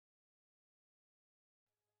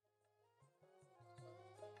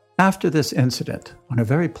After this incident, on a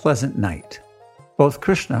very pleasant night, both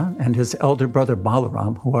Krishna and his elder brother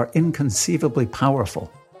Balaram, who are inconceivably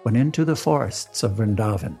powerful, went into the forests of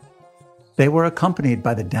Vrindavan. They were accompanied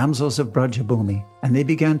by the damsels of Brajabhumi, and they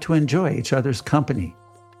began to enjoy each other's company.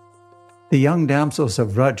 The young damsels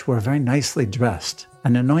of Vraj were very nicely dressed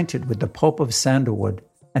and anointed with the pulp of sandalwood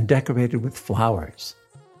and decorated with flowers.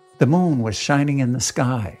 The moon was shining in the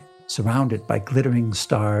sky, surrounded by glittering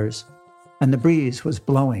stars, and the breeze was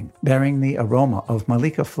blowing, bearing the aroma of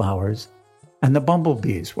malika flowers, and the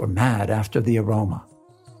bumblebees were mad after the aroma.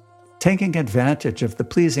 Taking advantage of the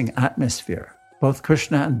pleasing atmosphere, both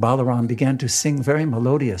Krishna and Balaram began to sing very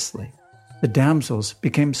melodiously. The damsels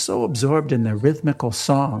became so absorbed in their rhythmical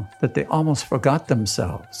song that they almost forgot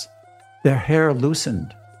themselves. Their hair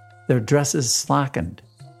loosened, their dresses slackened,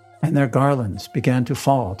 and their garlands began to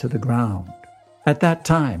fall to the ground. At that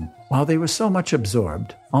time, while they were so much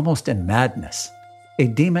absorbed, almost in madness, a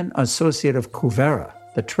demon associate of Kuvera,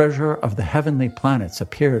 the treasurer of the heavenly planets,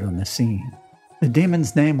 appeared on the scene. The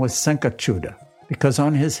demon's name was Sankachuda, because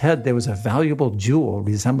on his head there was a valuable jewel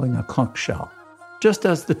resembling a conch shell. Just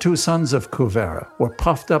as the two sons of Kuvera were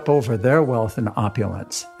puffed up over their wealth and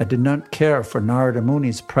opulence and did not care for Narada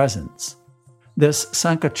Muni's presence, this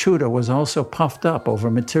Sankachuda was also puffed up over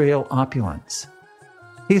material opulence.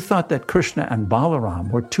 He thought that Krishna and Balaram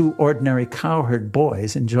were two ordinary cowherd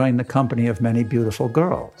boys enjoying the company of many beautiful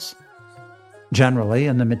girls. Generally,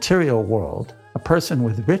 in the material world, a person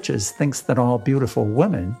with riches thinks that all beautiful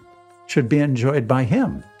women should be enjoyed by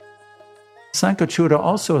him. Sankachuda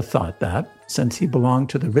also thought that, since he belonged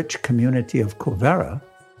to the rich community of Kuvera,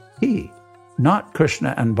 he, not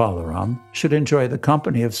Krishna and Balaram, should enjoy the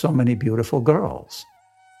company of so many beautiful girls.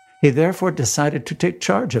 He therefore decided to take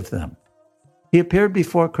charge of them. He appeared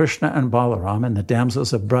before Krishna and Balaram and the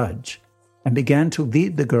damsels of Braj, and began to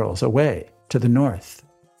lead the girls away to the north.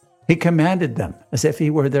 He commanded them as if he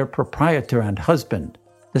were their proprietor and husband,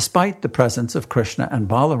 despite the presence of Krishna and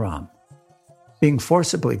Balaram. Being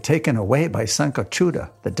forcibly taken away by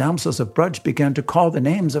Sankachuda, the damsels of Braj began to call the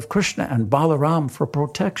names of Krishna and Balaram for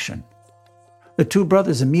protection. The two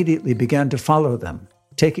brothers immediately began to follow them,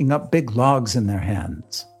 taking up big logs in their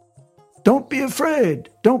hands. "Don't be afraid!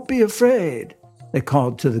 Don't be afraid!" they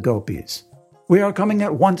called to the gopis. "We are coming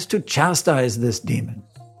at once to chastise this demon."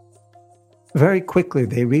 Very quickly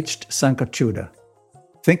they reached Sankachuda.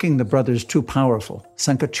 Thinking the brothers too powerful,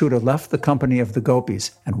 Sankachuda left the company of the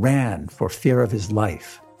gopis and ran for fear of his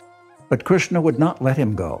life. But Krishna would not let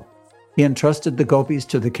him go. He entrusted the gopis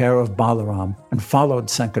to the care of Balaram and followed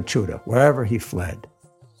Sankachuda wherever he fled.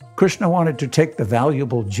 Krishna wanted to take the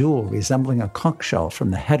valuable jewel resembling a conch shell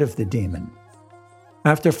from the head of the demon.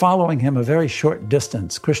 After following him a very short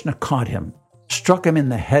distance, Krishna caught him, struck him in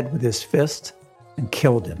the head with his fist, and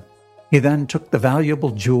killed him. He then took the valuable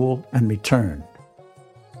jewel and returned.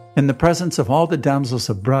 In the presence of all the damsels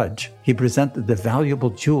of Braj, he presented the valuable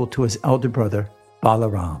jewel to his elder brother,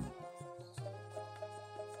 Balaram.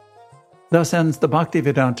 Thus ends the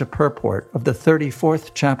Bhaktivedanta purport of the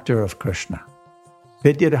 34th chapter of Krishna.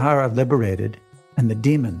 Vidyadhara liberated, and the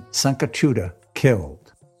demon Sankachuda killed.